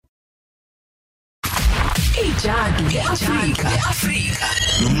Ijadi le-Afrika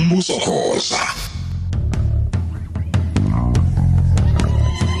Mbuso Khoza.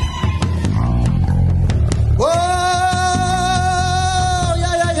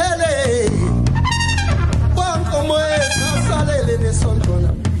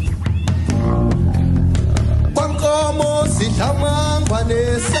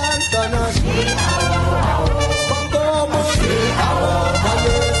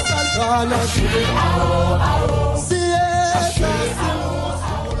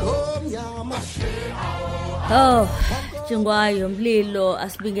 Oh, Jingwayo mlilo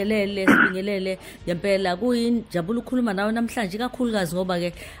asibingelele ngempela kuyinjabulo ukukhuluma nawe namhlanje kakhulukazi ngoba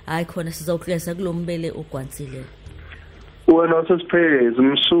ke hayi khona sizawuhleza kulombele ogwansile. Wena wasesipheze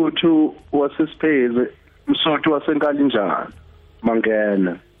Msuthu wasesipheze Msuthu wasenkalinjana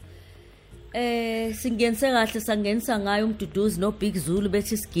mangena. Singenise kahle sangenisa ngayo umduduzi no Big Zulu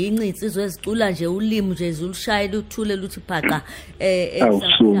bethi siginci insizwe ezicula nje ulimi nje zulushayela uthule luthi phaqa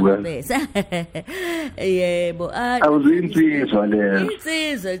yebo awuzinsizwa leyo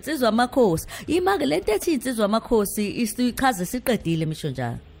insizwa amakhosi imake lento ethi insizwa amakhosi isichaze siqedile misho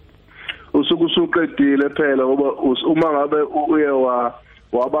njalo usuku usuqedile phela ngoba uma ngabe uye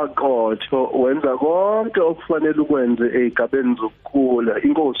wabaqotho wenza konke okufanele ukwenze ezigabeni zokukhula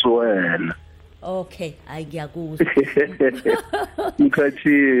inkosi wena. Okay, ayiyakuzwa. Mkhathi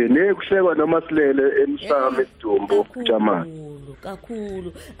nekuhlekwa noma silele emsamo esidumbu jamani.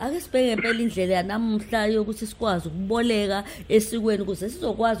 Kakhulu. Ake sibheke impela indlela yanamuhla yokuthi sikwazi ukuboleka esikweni ukuze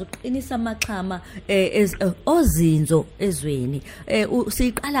sizokwazi ukuqinisa amaxhama ozinzo ezweni.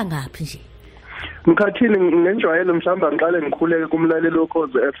 Siqala ngapi nje? Mkhathini ngenjwayelo mhlamba ngiqale ngikhuleke kumlalelo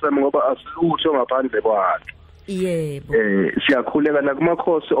ukhoze FM ngoba asilutho ngaphandle kwakhe. Yebo. Siyakhuleka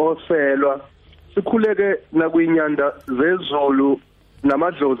nakumakhosi oselwa. Sikhuleke nakwinyanda zezulu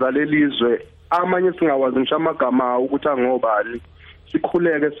namadlozi lelizwe amanye singawazi ngisho amagama ukuthi angobani.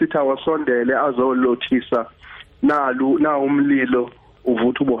 Sikhuleke sithi awasondele azolothisa na umlilo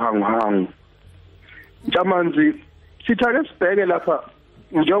uvutha ubuhanguhangu. Njamanzi sithake sibheke lapha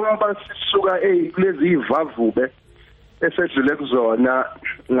njengoba sisuka kulezi ivavube esedlule kuzona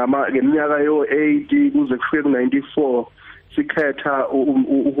ngeminyaka yo-80 kuze kufike ku-94 sikhetha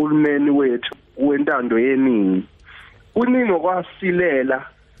uhulumeni wethu wentando yeningi. Uningi okwasilela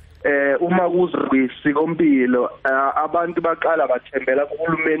uma kuze kwisikompilo abantu baqala bathembela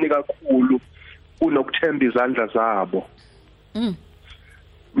kuhulumeni kakhulu kunokuthemba izandla zabo.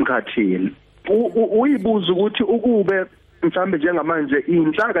 Mkhathini uyibuza ukuthi ukube mhlambe njengamanje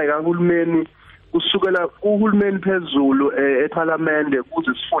inhlaka kahulumeni kusukela kuhulumeni phezulu eParliament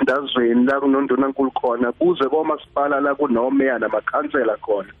kuze sifundazweni la kunondonankulu khona kuze komasipala la kunomeya namakhansela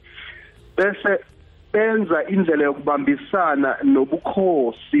khona bese benza indlela yokubambisana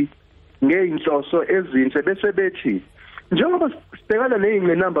nobukhosi ngeinhloso ezinhle bese bethi njengoba sibhekana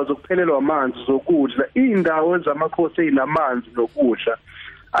nezingqinamba zokuphelelwa amanzi zokudla indawo zamakhosi ezinamanzi nokudla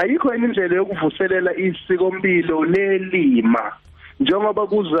ayikho indlela yokuvuselela isikompilo lelima njengoba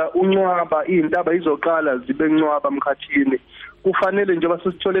kuza uncwaba intaba izoqala zibe ncwaba Mkhathini kufanele njengoba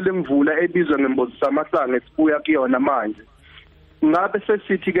sesitholele imvula ebizwa ngembozi samahlanga esibuya kuyona manje ngabe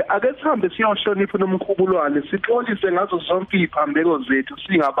sesithi ke ake sihambe siyohlonipha nomkhubulwane sixolise ngazo zonke iziphambeko zethu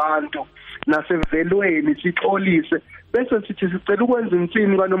singabantu nasemvelweni sixolise bese sithi sicela ukwenza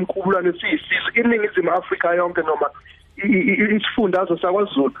insini kanomkhubulwane siyisizwe iningizimu Afrika yonke noma isifundazwe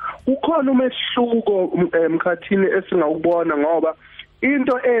sakwaZulu ukhona umehluko Mkhathini esingawubona ngoba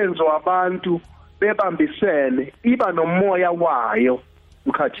into enzo abantu bebambisene iba nomoya wayo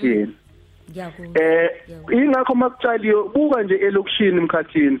Mkhathini. Ingakho makutshaliyo buka nje elokishini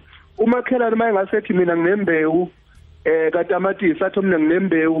Mkhathini umakhelane maye ngasethi mina nginembewu katamatisi athi mina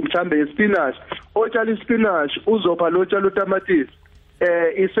nginembewu mhlambe yespinach otshala ispinach uzopha lo tshala utamatisi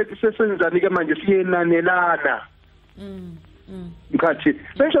isesenzani ke manje siyenanelana Mkhathi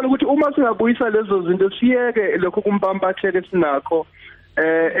senjalo ukuthi uma singabuyisa lezo zinto siyeke lokho kumpampatheke sinakho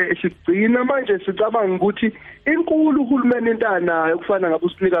sigcina manje sicabanga ukuthi inkulu uhulumeni intana ukufana ngabe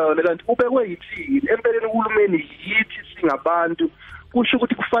usinika yona kanti ubekwe yithini empeleni uhulumeni yithi singabantu kusho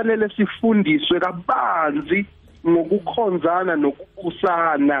ukuthi kufanele sifundiswe kabanzi ngokukhonzana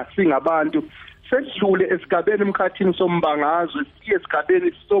nokubusana singabantu sedlule esigabeni Mkhathini sombangazwe siye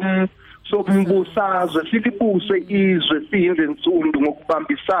esigabeni sombusazwe silibuse izwe siyinze insundu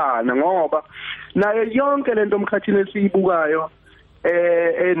ngokubambisana ngoba nayo yonke lento Mkhathini esiyibukayo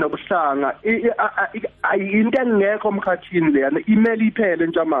enobuhlanga into engekho Mkhathini leyana imeli iphele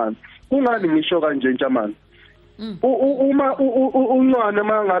Ntshamani kungani ngisho kanje Ntshamani uma uncwane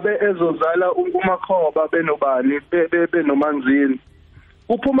mangabe ezozala umakhoba benobani benomanzini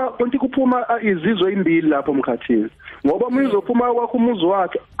kuphuma izizwe imbili lapho mkhathini ngoba umuntu uzophuma kwakho umuzi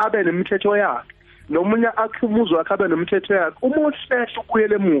wakhe abe nemithetho yakhe nomunye akhe umuzi wakhe abe nemithetho yakhe umuhle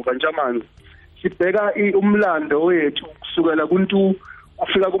ukuyele emuva njamanje sibheka umlando wethu kusukela kuntu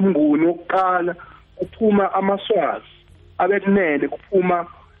kufika kumnguni wokuqala kuphuma amaswazi abekunene kuphuma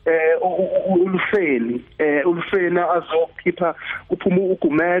ulufeni azokhipha kuphuma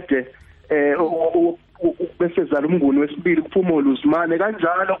ugumede bese zala umnguni wesibili kuphuma uLuzimane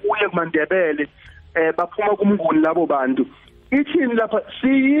kanjalo uye kuMandebele baphuma kumnguni labo bantu ithini lapha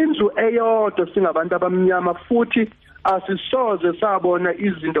siyindlu eyodwa singabantu abamnyama futhi asisoze sabona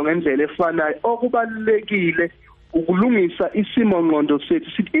izinto ngendlela efanayo okubalekile ukulungisa isimo ngqondo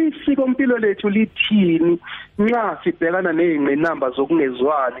sethu sithi isiko impilo lethu lithini nxa sibhekana nezingqinamba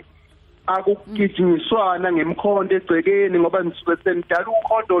zokungezwani akugijinyiswana ngemkhonto egcekeni ngoba nisuke senidala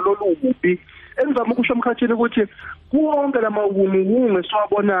ukhondo lolubi engizama ukusho emkhathini ukuthi kuwonke lamawunguwungu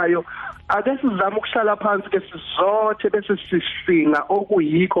esiwabonayo ake sizame ukuhlala phansi ke sizothe bese sisinga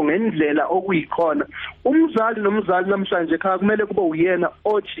okuyikho ngendlela okuyikhona umzali nomzali namhlanje ekhaya kumele kube uyena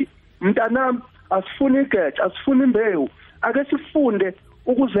othi mntanami asifuni igeja asifuni imbewu ake sifunde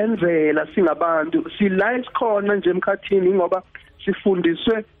ukuzenzela singabantu sila isikhona nje emkhathini ngoba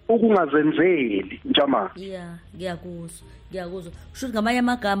sifundiswe ukungazenzeli njamanje ngiyakuzwa kusho ngamanye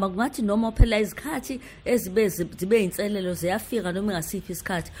amagama kungathi noma phela izikhathi zibe inselelo ziyafika noma ngasiphi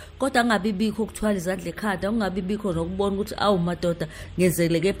isikhathi kodwa angabibikho ukuthwala izandla ekhanda ungabibikho nokubona ukuthi awu madoda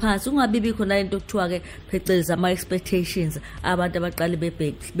ngezeleke phansi ungabibikho nalento okuthiwa ke pheceleza ama expectations abantu abaqale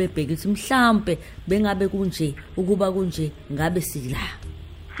bebheke ukuthi mhlambe bengabe kunje ukuba kunje ngabe sila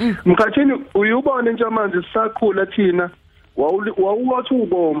mkhathini uyubona njamanje sisakhula thina wawuwathi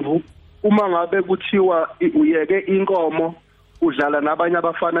ubomvu uma ngabe kuthiwa uyeke inkomo udlala nabanye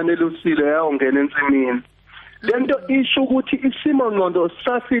abafana nelusile yayongena ensimini lento isho ukuthi isimo ngqondo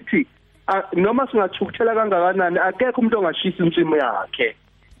sasithi noma singathukuthela kangakanani akekho umuntu ongashisa insimo yakhe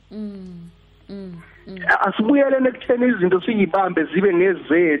asibuyelele ekutheni izinto siyibambe zibe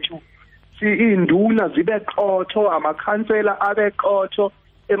ngezethu induna zibe qotho amakhansela abe qotho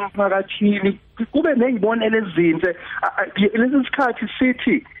emphakathini kube nezibonelo ezinhle lesi sikhathi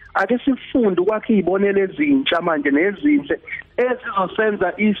sithi ake sifunde ukwakhe izibonelo ezintsha manje nezinhle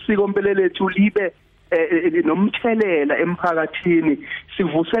ezizosenza isiko mpilo lethu libe nomthelela emphakathini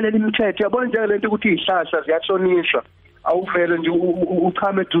sivuselele imithetho yabona nje lento ukuthi izihlahla ziyahlonishwa awuvele nje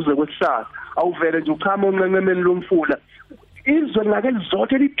uchame eduze kwesihlahla awuvele nje uchame onqenqemeni lomfula izwe ngake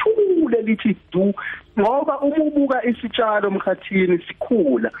lizothe lithule lithi du ngoba uma ubuka isitshalo emkhathini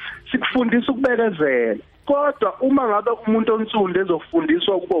sikhula sikufundisa ukubekezela kodwa uma ngabe umuntu onsundu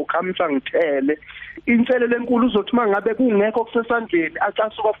ezofundiswa ukuba ukhamisa ngithele inselelo enkulu uzothi mangabe kungekho kusesandleni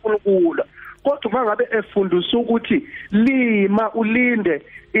acasuka afuna ukula kodwa mangabe efundiswa ukuthi lima ulinde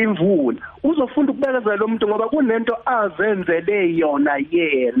imvula uzofunda ukubekezela lo muntu ngoba kunento azenzele yona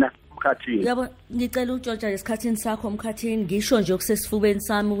yena mkhathini yabo ngicela uJoja lesikhathini sakho mkhathini ngisho nje okusesifubeni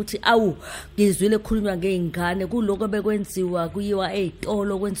sami ukuthi awu ngizwile khulunywa ngeingane kuloko bekwenziwa kuyiwa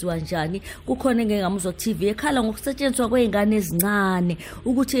ezitolo kwenziwa njani kukhona engengamuzwa TV ekhala ngokusetshenziswa kweingane ezincane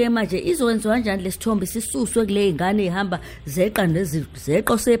ukuthi manje izokwenziwa kanjani lesithombe sisuswe kule ingane ehamba zeqa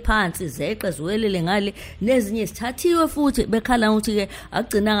nezeqo sephansi zeqe ziwelele ngale nezinye sithathiwe futhi bekhala ukuthi ke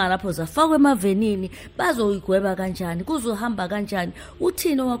agcinanga lapho zafakwe emavenini bazoyigweba kanjani kuzohamba kanjani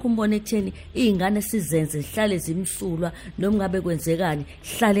uthini wakho umbone ekutheni ingane sizenze zihlale zimsulwa noma ngabe kwenzekani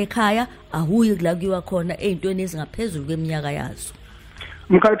hlale ekhaya ahuye kula kuyiwa khona ezintweni ezingaphezulu kweminyaka yazo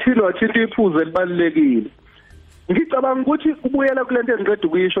mkhathini wathinta iphuze elibalekile ngicabanga ukuthi kubuyela kulento engiqeda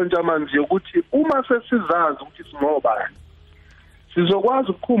ukuyisho njamanje ukuthi uma sesizazi ukuthi singobani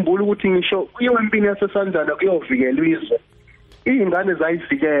sizokwazi ukukhumbula ukuthi ngisho kuyiwempini yasesandlana kuyovikelwa izwe izingane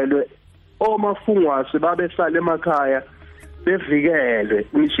zayivikelwe omafungwase babesala emakhaya bevikelwe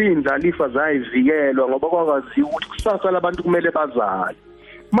ngisho indlalifa zayivikelwa ngoba kwakwaziwa ukuthi kusasa labantu kumele bazali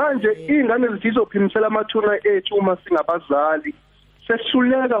manje izingane zizophimisela amathuna ethu uma singabazali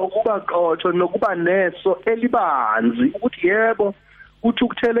sesuleka ukuba qotho nokuba neso elibanzi ukuthi yebo uthi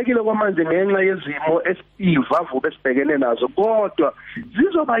ukuthelekile kwamanje ngenxa yezimo esivavu besibhekene nazo kodwa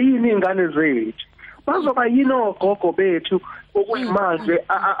zizoba yini izingane zethu bazoba yini ogogo bethu okuyimanje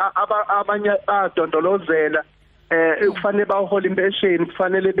abanye badondolozela kufanele bahola impesheni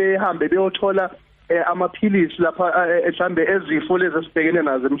kufanele behambe beyothola amaphilisi lapha mhlambe ezifo lezi esibhekene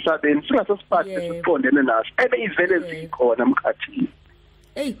nazo emhlabeni singasesiphathi esiqondene naso ebeyivele zikhona mkhathini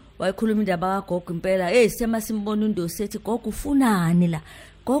wayikhuluma indaba kagogo impela sema simbona uNdosi ethi gogo ufunani la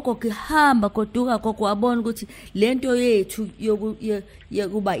gogo ngihamba goduka gogo wabona ukuthi lento yethu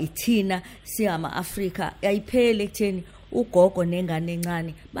yokuba ithina siyama Afrika ayiphele ekutheni ugogo nengane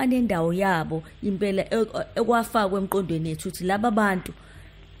encane banendawo yabo impela ekwafakwa emqondweni yethu ukuthi laba bantu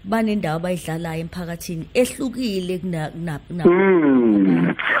banendawo abayidlalayo emphakathini ehlukile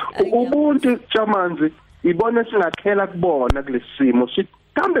ubuntu Chamanzi ibona singakhela kubona kulesimo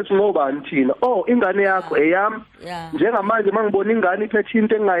kambe singobani thina ingane yakho eyami njengamanje mangibona ingane iphethe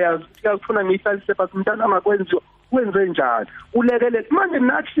into engayazi uyafuna ngiyihlalise phansi umntana makwenziwa wenze njalo ulekele manje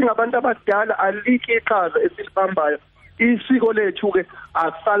nathi singabantu abadala alikho iqhaza esilibambayo isiko lethu ke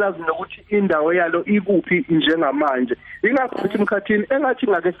asalazi nokuthi indawo yalo ikuphi njengamanje ingakho ukuthi emkhathini engathi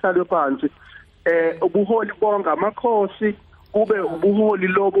ngake sihlale phansi ubuholi bonga amakhosi kube ubuholi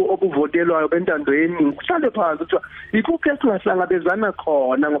lobo obuvotelwayo bentando yeningi kuhlale phansi kuthiwa ikuphi esingahlangabezana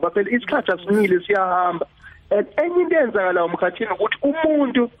khona ngoba phela isikhathi asimile siyahamba enye into eyenzakala umkhathini ukuthi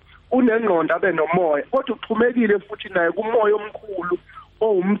umuntu unengqondo abe nomoya kodwa uxhumekile futhi naye kumoya omkhulu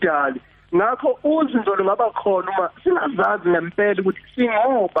owumdali ngakho uzinzo lungaba khona uma singazazi ngempela ukuthi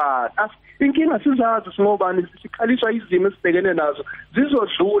singobani inkinga sizazi singobani sikhaliswa izimo esibhekene nazo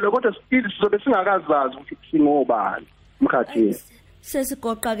zizodlula kodwa sizobe singakazazi ukuthi singobani mkhathini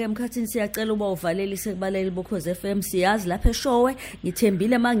sesigoqa ke emkhathini siyacela uba uvalele sekubaleli bokhoze FM siyazi lapha eshowe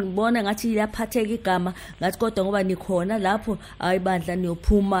ngithembile mangibona ngathi yaphatheka igama ngathi kodwa ngoba nikhona lapho ayibandla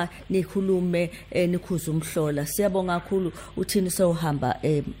niyophuma nikhulume nikhuza umhlola siyabonga kakhulu uthini sewuhamba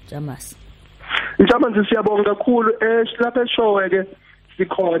Jamasi Njamanje siyabonga kakhulu lapha eshowe ke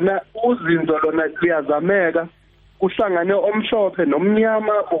sikhona uzinzo lona liyazameka kuhlangane omhlophe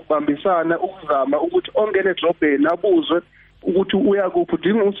nomnyama ukubambisana ukuzama ukuthi ongene edrobheni abuzwe ukuthi uyakuphi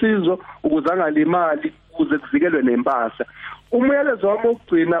udinga usizo ukuze angalimali ukuze kuvikelwe nempahla umyalezo wami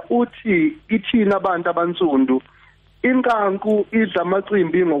wokugcina uthi ithina abantu abansundu inkanku idla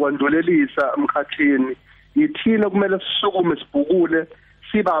amacimbi ngokwandulelisa emkhathini ithina kumele sisukume sibhukule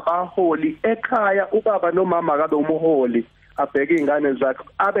siba abaholi ekhaya ubaba nomama akabe umuholi abheke ingane zakhe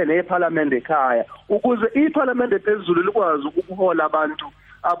abe neParliament ekhaya ukuze iParliament ephezulu likwazi ukuhola abantu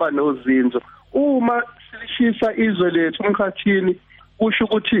abanozinzo uma silishisa izwe lethu emkhathini kusho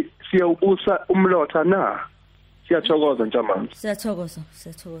ukuthi siyawubusa umlotha na siyathokoza Njamanje siyathokoza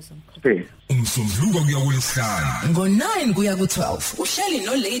mkhulu umsombuluko kuya kulesihlanu ngo9 kuya ku12 uhleli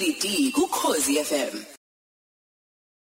no Lady D ku Khosi FM